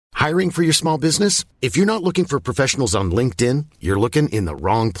Hiring for your small business? If you're not looking for professionals on LinkedIn, you're looking in the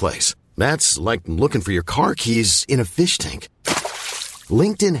wrong place. That's like looking for your car keys in a fish tank.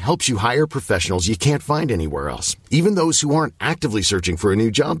 LinkedIn helps you hire professionals you can't find anywhere else, even those who aren't actively searching for a new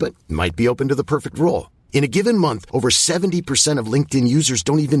job but might be open to the perfect role. In a given month, over 70% of LinkedIn users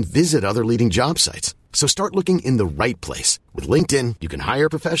don't even visit other leading job sites. So start looking in the right place. With LinkedIn, you can hire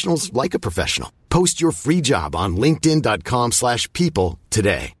professionals like a professional. Post your free job on linkedin.com/people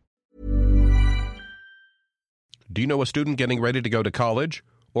today. Do you know a student getting ready to go to college?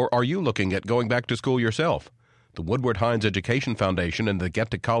 Or are you looking at going back to school yourself? The Woodward Hines Education Foundation and the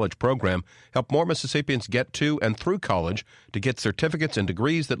Get to College program help more Mississippians get to and through college to get certificates and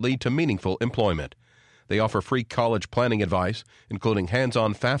degrees that lead to meaningful employment. They offer free college planning advice, including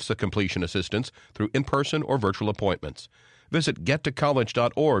hands-on FAFSA completion assistance through in-person or virtual appointments. Visit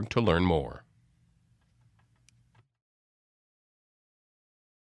gettocollege.org to learn more.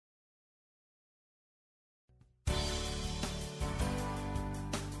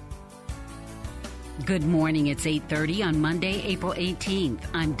 Good morning. It's 8:30 on Monday, April 18th.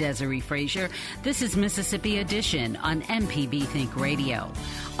 I'm Desiree Frazier. This is Mississippi Edition on MPB Think Radio.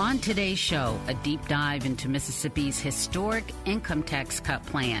 On today's show, a deep dive into Mississippi's historic income tax cut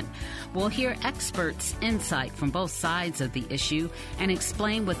plan. We'll hear experts' insight from both sides of the issue and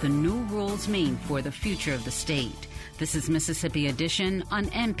explain what the new rules mean for the future of the state. This is Mississippi Edition on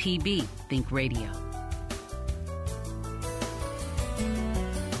MPB Think Radio.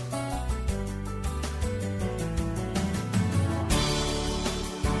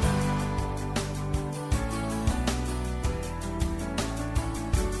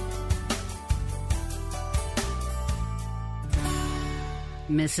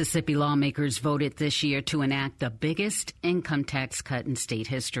 Mississippi lawmakers voted this year to enact the biggest income tax cut in state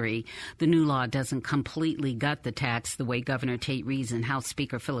history. The new law doesn't completely gut the tax the way Governor Tate Reeves and House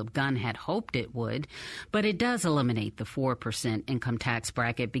Speaker Philip Gunn had hoped it would, but it does eliminate the 4% income tax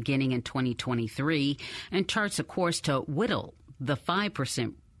bracket beginning in 2023 and charts a course to whittle the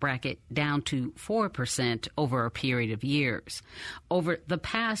 5% bracket down to 4% over a period of years. Over the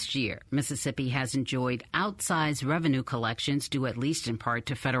past year, Mississippi has enjoyed outsized revenue collections due at least in part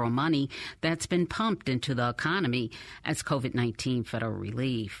to federal money that's been pumped into the economy as COVID-19 federal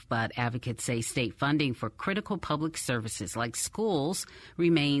relief. But advocates say state funding for critical public services like schools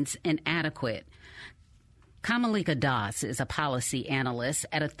remains inadequate. Kamalika Das is a policy analyst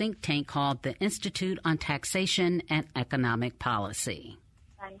at a think tank called the Institute on Taxation and Economic Policy.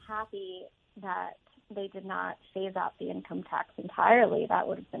 I'm happy that they did not phase out the income tax entirely. That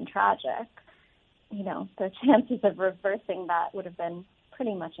would have been tragic. You know, the chances of reversing that would have been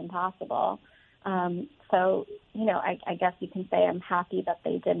pretty much impossible. So, you know, I guess you can say I'm happy that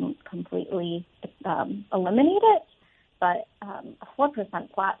they didn't completely eliminate it, but a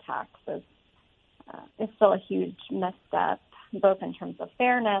 4% flat tax is still a huge misstep, both in terms of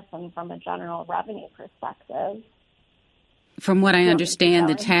fairness and from a general revenue perspective. From what I understand,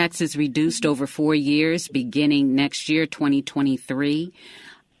 the tax is reduced over 4 years, beginning next year, 2023,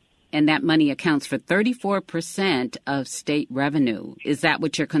 and that money accounts for 34% of state revenue. Is that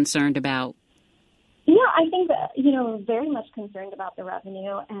what you're concerned about? Yeah, I think that, you know, very much concerned about the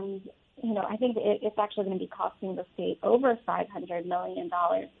revenue, and, you know, I think it's actually going to be costing the state over $500 million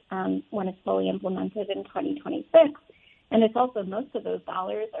when it's fully implemented in 2026. And it's also, most of those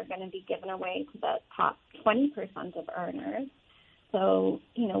dollars are going to be given away to the top 20% of earners. So,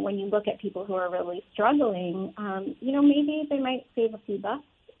 you know, when you look at people who are really struggling, you know, maybe they might save a few bucks,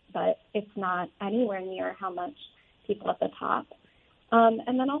 but it's not anywhere near how much people at the top.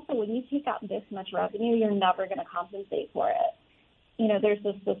 And then also, when you take out this much revenue, you're never going to compensate for it. You know, there's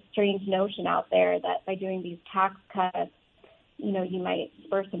this strange notion out there that by doing these tax cuts, you know, you might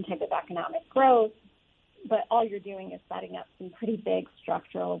spur some type of economic growth. But all you're doing is setting up some pretty big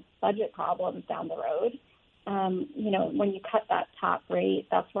structural budget problems down the road. You know, when you cut that top rate,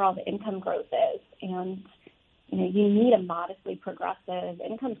 that's where all the income growth is. And, you know, you need a modestly progressive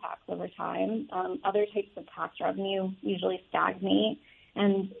income tax over time. Other types of tax revenue usually stagnate.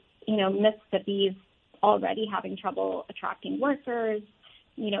 And, you know, Mississippi's already having trouble attracting workers.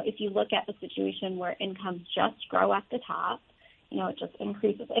 You know, if you look at the situation where incomes just grow at the top, you know, it just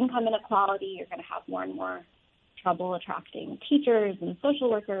increases income inequality. You're going to have more and more trouble attracting teachers and social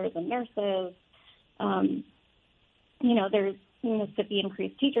workers and nurses. You know, there's Mississippi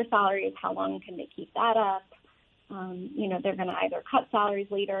increased teacher salaries. How long can they keep that up? You know, they're going to either cut salaries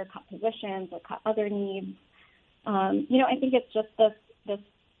later, cut positions, or cut other needs. You know, I think it's just this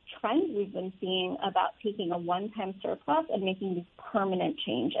trend we've been seeing about taking a one-time surplus and making these permanent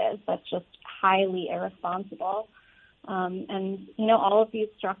changes. That's just highly irresponsible. And, all of these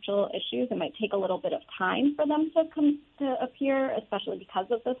structural issues, it might take a little bit of time for them to appear, especially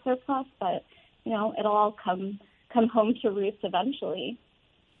because of the surplus, but, it'll all come home to roost eventually.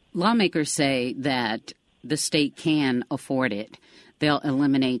 Lawmakers say that the state can afford it. They'll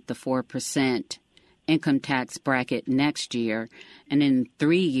eliminate the 4% income tax bracket next year, and in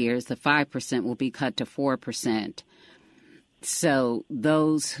 3 years, the 5% will be cut to 4%. So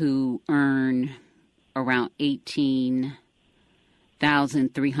those who earn around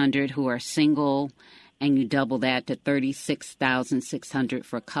 $18,300 who are single, and you double that to $36,600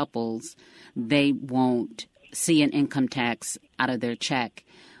 for couples, they won't see an income tax out of their check.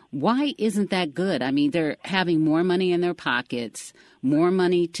 Why isn't that good? I mean, they're having more money in their pockets, more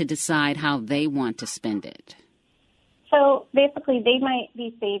money to decide how they want to spend it. So basically, they might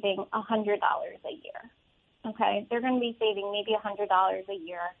be saving $100 a year. Okay, they're going to be saving maybe $100 a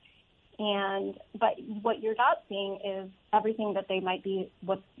year, but what you're not seeing is everything that they might be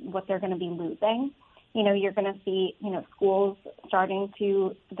what they're going to be losing. You're going to see schools starting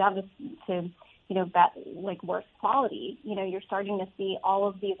to worse quality. You're starting to see all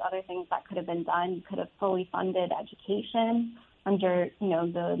of these other things that could have been done. You could have fully funded education under,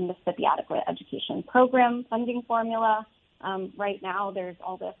 the Mississippi Adequate Education Program funding formula. Right now, there's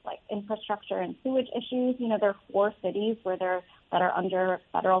all this infrastructure and sewage issues. There are 4 cities that are under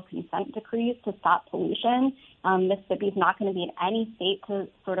federal consent decrees to stop pollution. Mississippi's not going to be in any state to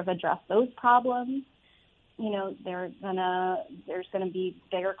sort of address those problems. There's going to be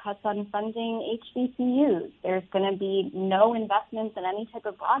bigger cuts on funding HBCUs. There's going to be no investments in any type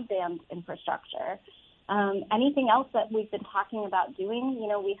of broadband infrastructure. Anything else that we've been talking about doing,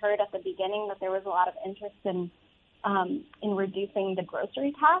 we heard at the beginning that there was a lot of interest in reducing the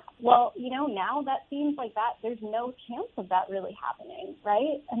grocery tax. Well, now that seems like that there's no chance of that really happening,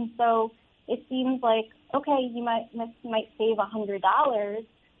 right? And so it seems like, okay, you might save $100,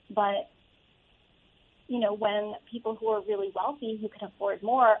 but when people who are really wealthy, who can afford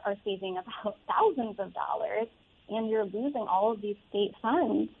more, are saving about thousands of dollars, and you're losing all of these state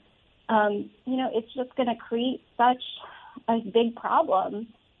funds, it's just going to create such a big problem.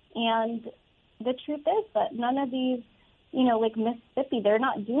 And the truth is that none of these, like Mississippi, they're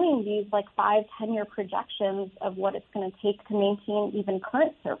not doing these 5-10 year projections of what it's going to take to maintain even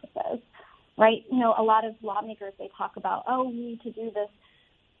current services, right? A lot of lawmakers, they talk about, we need to do this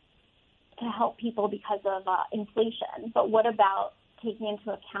to help people because of inflation. But what about taking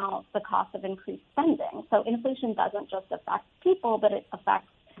into account the cost of increased spending? So inflation doesn't just affect people, but it affects,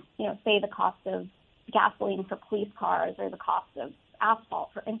 say the cost of gasoline for police cars or the cost of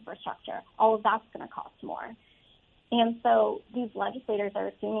asphalt for infrastructure. All of that's going to cost more. And so these legislators are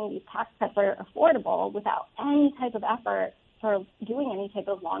assuming these tax cuts are affordable without any type of effort for doing any type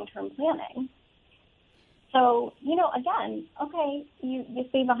of long-term planning. So, again, okay, you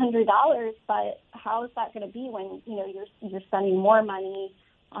save $100, but how is that going to be when, you're spending more money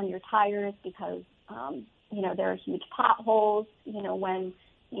on your tires because, there are huge potholes, when,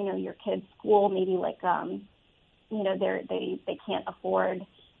 your kid's school maybe they can't afford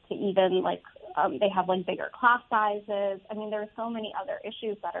to even they have bigger class sizes. I mean, there are so many other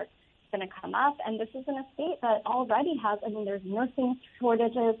issues that are going to come up, and this is in a state that already has, there's nursing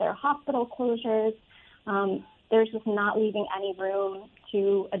shortages, there are hospital closures. There's just not leaving any room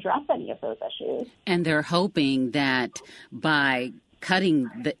to address any of those issues. And they're hoping that by cutting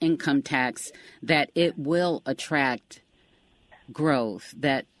the income tax, that it will attract growth,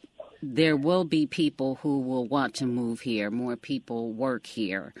 that there will be people who will want to move here, more people work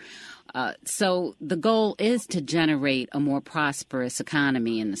here. So the goal is to generate a more prosperous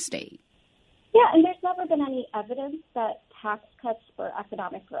economy in the state. Yeah, and there's never been any evidence that tax cuts for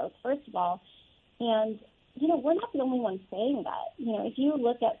economic growth, first of all. And, we're not the only ones saying that. If you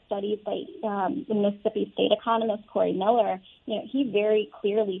look at studies by the Mississippi State economist, Corey Miller, he very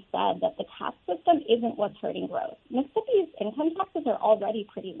clearly said that the tax system isn't what's hurting growth. Mississippi's income taxes are already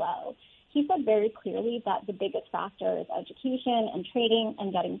pretty low. He said very clearly that the biggest factor is education and training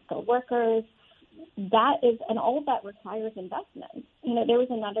and getting skilled workers. And all of that requires investment. There was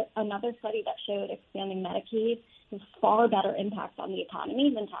another study that showed expanding Medicaid has far better impact on the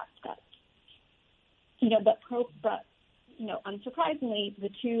economy than tax cuts. But unsurprisingly, the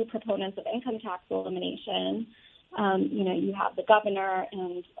two proponents of income tax elimination, you have the governor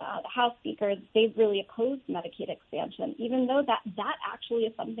and the House Speaker, they've really opposed Medicaid expansion, even though that actually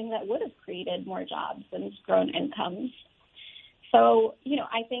is something that would have created more jobs and grown incomes. So,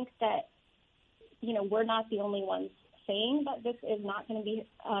 I think that, we're not the only ones saying that this is not going to be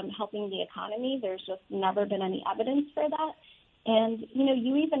helping the economy. There's just never been any evidence for that. And,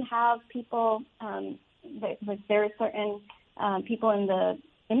 you even have people there are certain people in the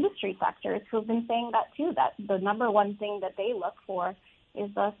industry sectors who have been saying that too, that the number one thing that they look for is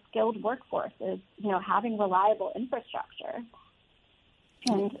a skilled workforce, is, having reliable infrastructure.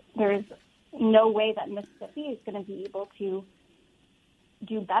 And there's no way that Mississippi is going to be able to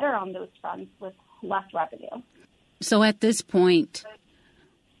do better on those fronts with less revenue. So at this point,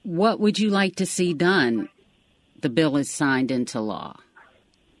 what would you like to see done? The bill is signed into law.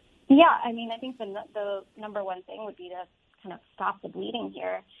 Yeah, I think the number one thing would be to kind of stop the bleeding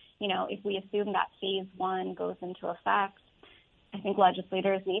here. If we assume that phase one goes into effect, I think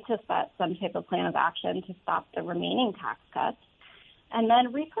legislators need to set some type of plan of action to stop the remaining tax cuts and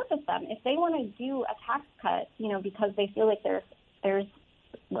then repurpose them. If they want to do a tax cut, because they feel like there's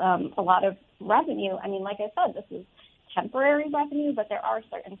a lot of revenue. Like I said, this is temporary revenue, but there are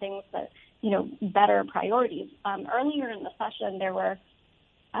certain things that, better priorities. Earlier in the session, there were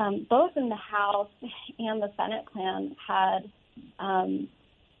both in the House and the Senate plan had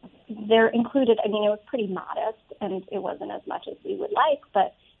they're included. It was pretty modest, and it wasn't as much as we would like,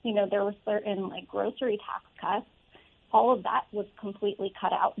 but, there were certain, grocery tax cuts. All of that was completely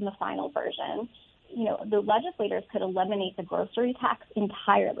cut out in the final version. The legislators could eliminate the grocery tax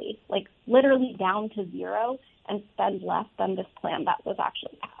entirely, literally down to zero, and spend less than this plan that was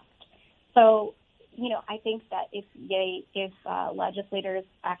actually passed. So, I think that if legislators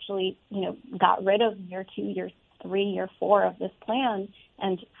actually, got rid of year 2, year 3, year 4 of this plan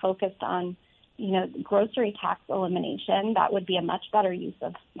and focused on, grocery tax elimination, that would be a much better use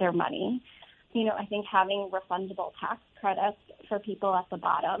of their money. I think having refundable tax credits for people at the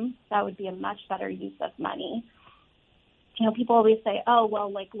bottom, that would be a much better use of money. People always say, oh,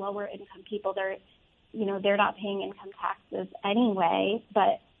 well, lower income people, they're not paying income taxes anyway,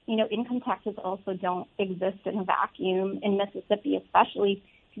 but income taxes also don't exist in a vacuum. In Mississippi, especially,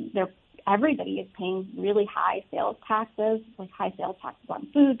 everybody is paying really high sales taxes, high sales taxes on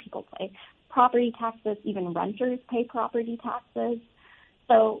food. People pay property taxes. Even renters pay property taxes.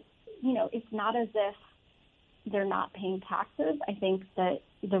 So, it's not as if they're not paying taxes. I think that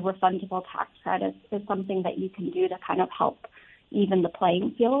the refundable tax credits is something that you can do to kind of help even the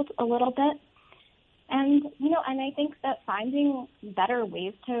playing field a little bit. And, and I think that finding better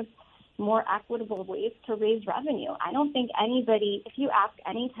ways more equitable ways to raise revenue. I don't think anybody, if you ask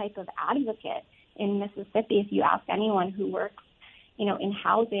any type of advocate in Mississippi, if you ask anyone who works, in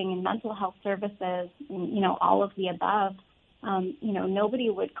housing and mental health services, and, all of the above, nobody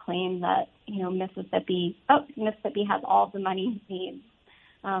would claim that, Mississippi has all the money it needs.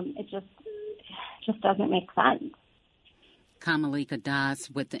 It just doesn't make sense. Kamalika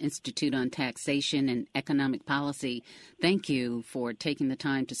Das with the Institute on Taxation and Economic Policy, thank you for taking the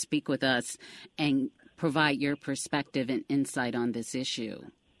time to speak with us and provide your perspective and insight on this issue.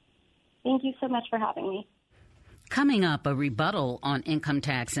 Thank you so much for having me. Coming up, a rebuttal on income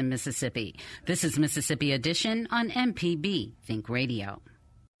tax in Mississippi. This is Mississippi Edition on MPB Think Radio.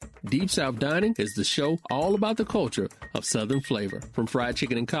 Deep South Dining is the show all about the culture of Southern flavor. From fried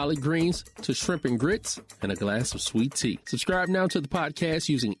chicken and collard greens to shrimp and grits and a glass of sweet tea. Subscribe now to the podcast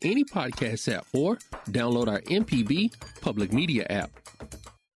using any podcast app or download our MPB Public Media app.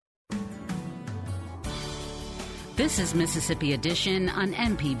 This is Mississippi Edition on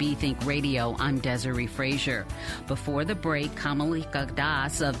MPB Think Radio. I'm Desiree Frazier. Before the break, Kamalika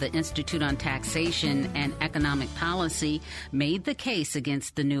Das of the Institute on Taxation and Economic Policy made the case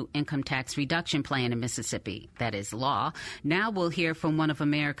against the new income tax reduction plan in Mississippi. That is law. Now we'll hear from one of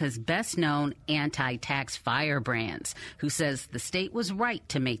America's best-known anti-tax firebrands, who says the state was right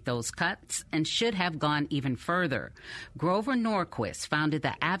to make those cuts and should have gone even further. Grover Norquist founded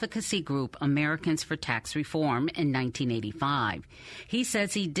the advocacy group Americans for Tax Reform in 1985. He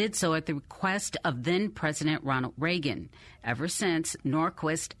says he did so at the request of then-President Ronald Reagan. Ever since,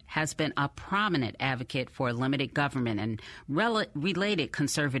 Norquist has been a prominent advocate for limited government and related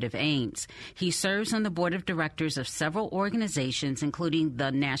conservative aims. He serves on the board of directors of several organizations, including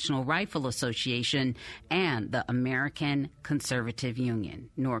the National Rifle Association and the American Conservative Union.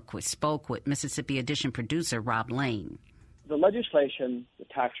 Norquist spoke with Mississippi Edition producer Rob Lane. The legislation, the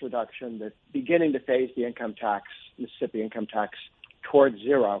tax reduction, the beginning to phase the income tax, Mississippi income tax, towards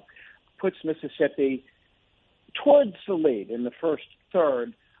zero, puts Mississippi towards the lead in the first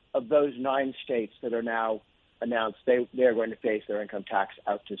third of those 9 states that are now announced they are going to phase their income tax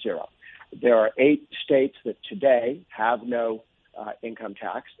out to zero. There are 8 states that today have no income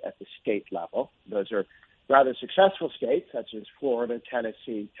tax at the state level. Those are rather successful states, such as Florida,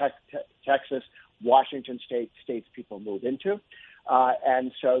 Tennessee, Texas, Washington State, states people move into.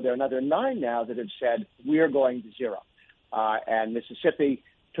 And so there are another 9 now that have said, we are going to zero. And Mississippi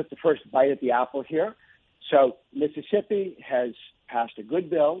took the first bite at the apple here. So Mississippi has passed a good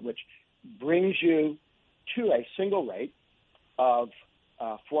bill which brings you to a single rate of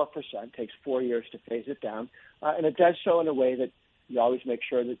 4%. Takes 4 years to phase it down. And it does so in a way that you always make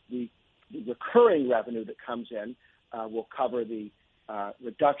sure that the recurring revenue that comes in will cover the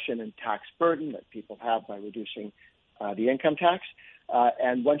reduction in tax burden that people have by reducing the income tax.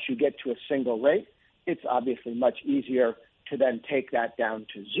 And once you get to a single rate, it's obviously much easier to then take that down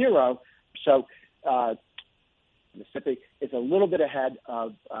to zero. So Mississippi is a little bit ahead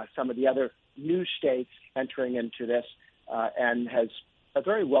of some of the other new states entering into this and has a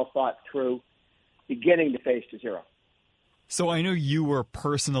very well thought through beginning to phase to zero. So I know you were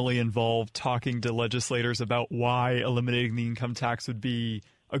personally involved talking to legislators about why eliminating the income tax would be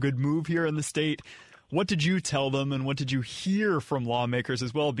a good move here in the state. What did you tell them, and what did you hear from lawmakers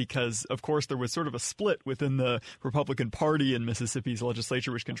as well? Because, of course, there was sort of a split within the Republican Party in Mississippi's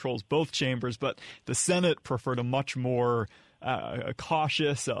legislature, which controls both chambers, but the Senate preferred a much more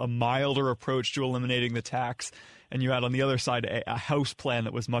cautious, a milder approach to eliminating the tax. And you had on the other side a House plan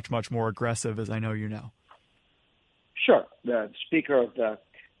that was much, much more aggressive, as I know you know. Sure. The Speaker of the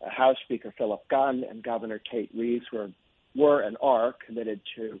House, Speaker Philip Gunn, and Governor Tate Reeves were and are committed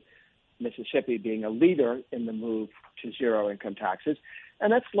to Mississippi being a leader in the move to zero income taxes.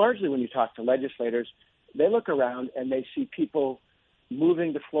 And that's largely when you talk to legislators, they look around and they see people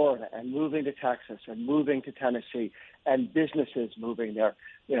moving to Florida and moving to Texas and moving to Tennessee and businesses moving there.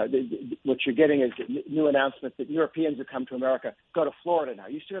 You know, what you're getting is new announcements that Europeans who come to America go to Florida now.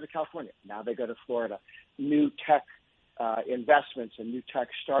 Used to go to California. Now they go to Florida. New tech investments and new tech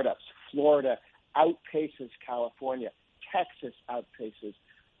startups. Florida outpaces California. Texas outpaces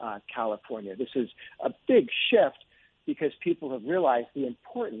California. This is a big shift because people have realized the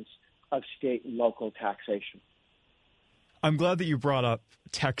importance of state and local taxation. I'm glad that you brought up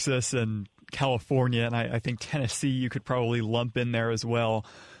Texas and California, and I think Tennessee you could probably lump in there as well.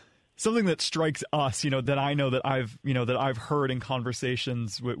 Something that strikes us, that I know that I've heard in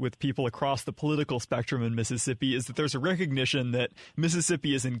conversations with people across the political spectrum in Mississippi is that there's a recognition that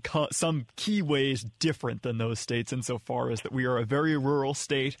Mississippi is in some key ways different than those states insofar as that we are a very rural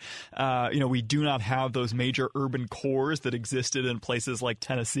state. We do not have those major urban cores that existed in places like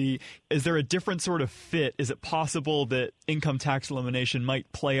Tennessee. Is there a different sort of fit? Is it possible that income tax elimination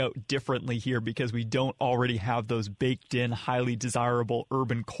might play out differently here because we don't already have those baked in, highly desirable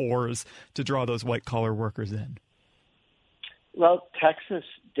urban cores to draw those white-collar workers in? Well, Texas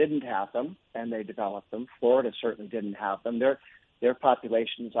didn't have them, and they developed them. Florida certainly didn't have them. Their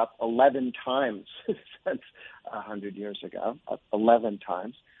population is up 11 times since 100 years ago, up 11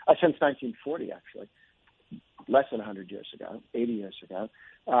 times, since 1940, actually, less than 100 years ago, 80 years ago.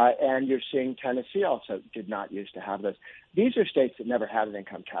 And you're seeing Tennessee also did not used to have those. These are states that never had an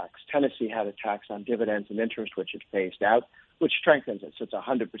income tax. Tennessee had a tax on dividends and interest, which it phased out, which strengthens it. So it's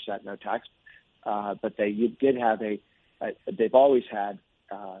 100% no tax. But they did have they've always had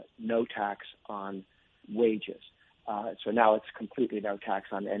no tax on wages. So now it's completely no tax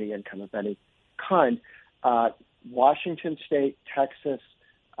on any income of any kind. Washington State, Texas,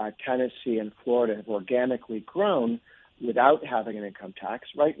 Tennessee, and Florida have organically grown without having an income tax.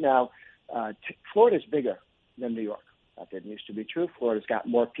 Right now, Florida's bigger than New York. That didn't used to be true. Florida's got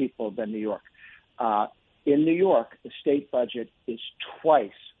more people than New York. In New York, the state budget is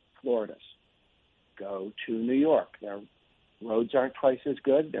twice Florida's. Go to New York. Their roads aren't twice as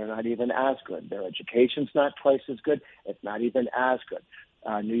good. They're not even as good. Their education's not twice as good. It's not even as good.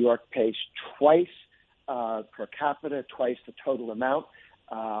 New York pays twice per capita, twice the total amount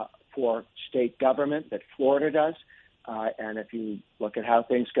for state government that Florida does. And if you look at how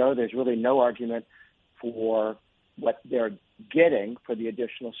things go, there's really no argument for what they're getting for the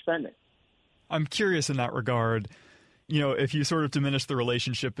additional spending. I'm curious in that regard, if you sort of diminish the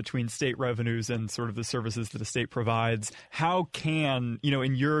relationship between state revenues and sort of the services that a state provides, how can,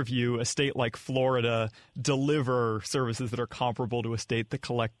 in your view, a state like Florida deliver services that are comparable to a state that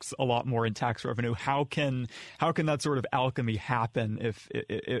collects a lot more in tax revenue? How can that sort of alchemy happen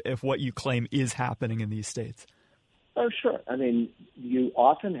if what you claim is happening in these states? Oh, sure. I mean, you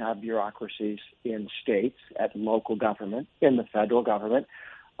often have bureaucracies in states, at local government, in the federal government,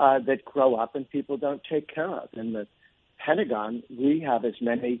 that grow up and people don't take care of. In the Pentagon, we have as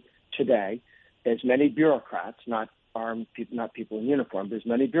many bureaucrats, not armed people, not people in uniform, but as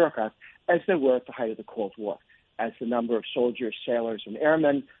many bureaucrats as there were at the height of the Cold War. As the number of soldiers, sailors, and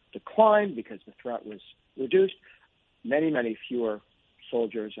airmen declined because the threat was reduced, many, many fewer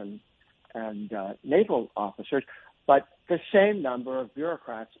soldiers and naval officers, but the same number of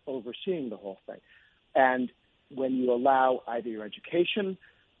bureaucrats overseeing the whole thing. And when you allow either your education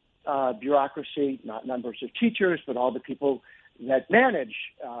bureaucracy, not numbers of teachers, but all the people that manage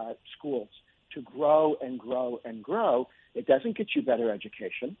schools to grow and grow and grow. It doesn't get you better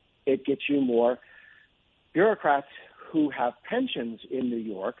education. It gets you more bureaucrats who have pensions in New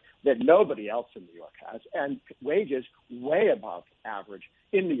York that nobody else in New York has, and wages way above average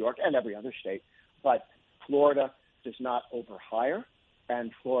in New York and every other state. But Florida does not overhire,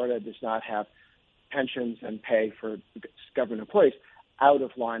 and Florida does not have pensions and pay for government employees out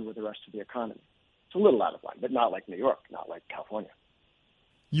of line with the rest of the economy. It's a little out of line, but not like New York, not like California.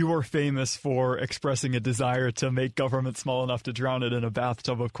 You are famous for expressing a desire to make government small enough to drown it in a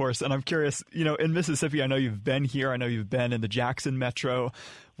bathtub, of course. And I'm curious, in Mississippi, I know you've been here. I know you've been in the Jackson Metro,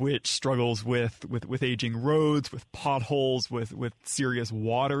 which struggles with aging roads, with potholes, with serious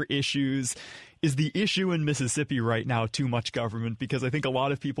water issues. Is the issue in Mississippi right now too much government? Because I think a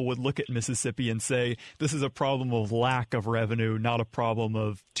lot of people would look at Mississippi and say this is a problem of lack of revenue, not a problem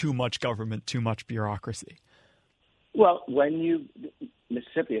of too much government, too much bureaucracy. Well,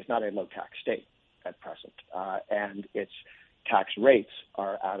 Mississippi is not a low-tax state at present, and its tax rates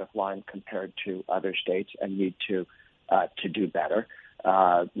are out of line compared to other states and need to do better.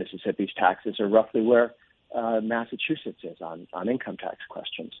 Mississippi's taxes are roughly where Massachusetts is on income tax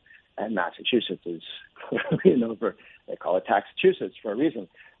questions, and Massachusetts is clearly they call it Taxachusetts for a reason.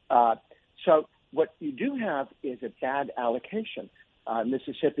 So what you do have is a bad allocation.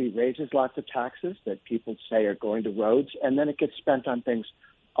 Mississippi raises lots of taxes that people say are going to roads, and then it gets spent on things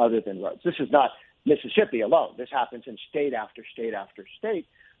other than roads. This is not Mississippi alone. This happens in state after state after state.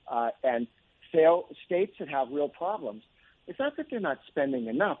 And states that have real problems, it's not that they're not spending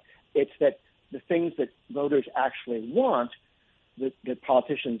enough. It's that the things that voters actually want, that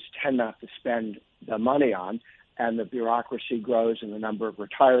politicians tend not to spend the money on, and the bureaucracy grows, and the number of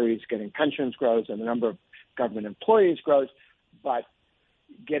retirees getting pensions grows, and the number of government employees grows. But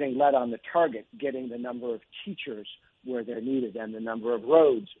getting led on the target, getting the number of teachers where they're needed and the number of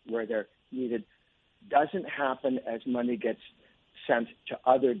roads where they're needed doesn't happen as money gets sent to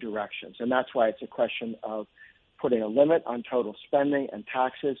other directions. And that's why it's a question of putting a limit on total spending and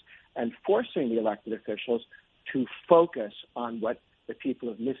taxes and forcing the elected officials to focus on what the people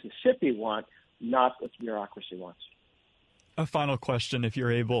of Mississippi want, not what the bureaucracy wants. A final question, if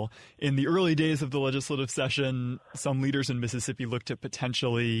you're able. In the early days of the legislative session, some leaders in Mississippi looked at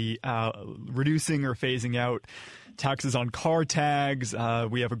potentially reducing or phasing out taxes on car tags.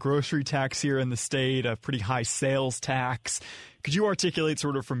 We have a grocery tax here in the state, a pretty high sales tax. Could you articulate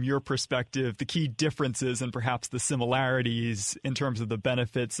sort of from your perspective the key differences and perhaps the similarities in terms of the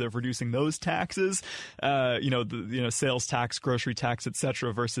benefits of reducing those taxes, sales tax, grocery tax, et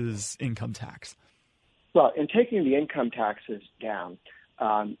cetera, versus income tax? Well, in taking the income taxes down,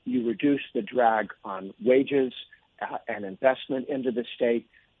 you reduce the drag on wages and investment into the state.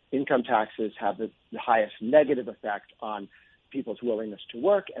 Income taxes have the highest negative effect on people's willingness to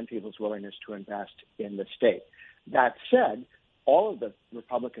work and people's willingness to invest in the state. That said, all of the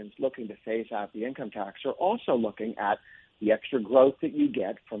Republicans looking to phase out the income tax are also looking at the extra growth that you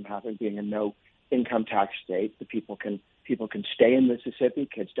get from being a no income tax state. The people can stay in Mississippi.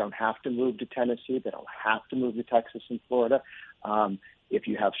 Kids don't have to move to Tennessee. They don't have to move to Texas and Florida if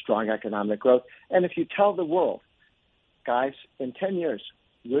you have strong economic growth. And if you tell the world, guys, in 10 years,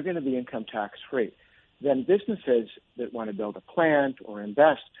 we're going to be income tax free, then businesses that want to build a plant or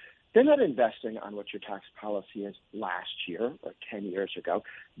invest, they're not investing on what your tax policy is last year or 10 years ago.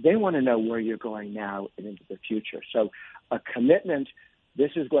 They want to know where you're going now and into the future. So a commitment.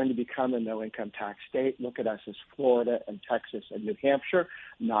 This is going to become a no-income tax state. Look at us as Florida and Texas and New Hampshire,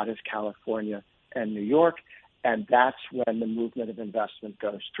 not as California and New York. And that's when the movement of investment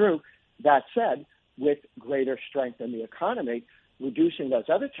goes through. That said, with greater strength in the economy, reducing those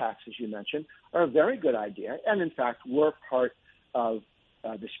other taxes you mentioned are a very good idea. And, in fact, were part of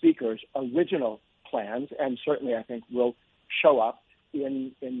the Speaker's original plans, and certainly I think will show up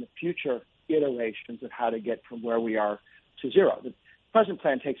in the future iterations of how to get from where we are to zero. The present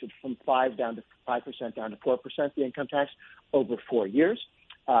plan takes it from 5% down to 4%, the income tax, over 4 years.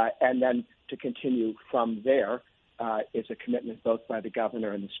 And then to continue from there is a commitment both by the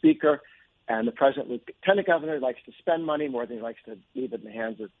governor and the speaker. And the lieutenant governor likes to spend money more than he likes to leave it in the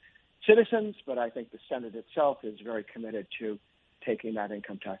hands of citizens. But I think the Senate itself is very committed to taking that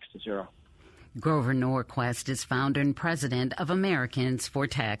income tax to zero. Grover Norquist is founder and president of Americans for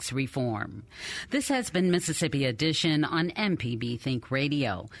Tax Reform. This has been Mississippi Edition on MPB Think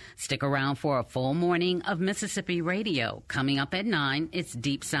Radio. Stick around for a full morning of Mississippi Radio. Coming up at 9, it's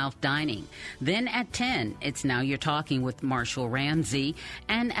Deep South Dining. Then at 10, it's Now You're Talking with Marshall Ramsey.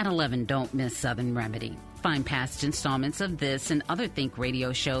 And at 11, don't miss Southern Remedy. Find past installments of this and other Think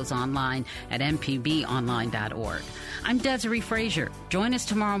Radio shows online at mpbonline.org. I'm Desiree Frazier. Join us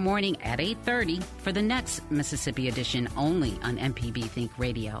tomorrow morning at 8:30 for the next Mississippi edition only on MPB Think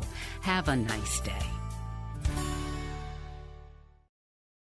Radio. Have a nice day.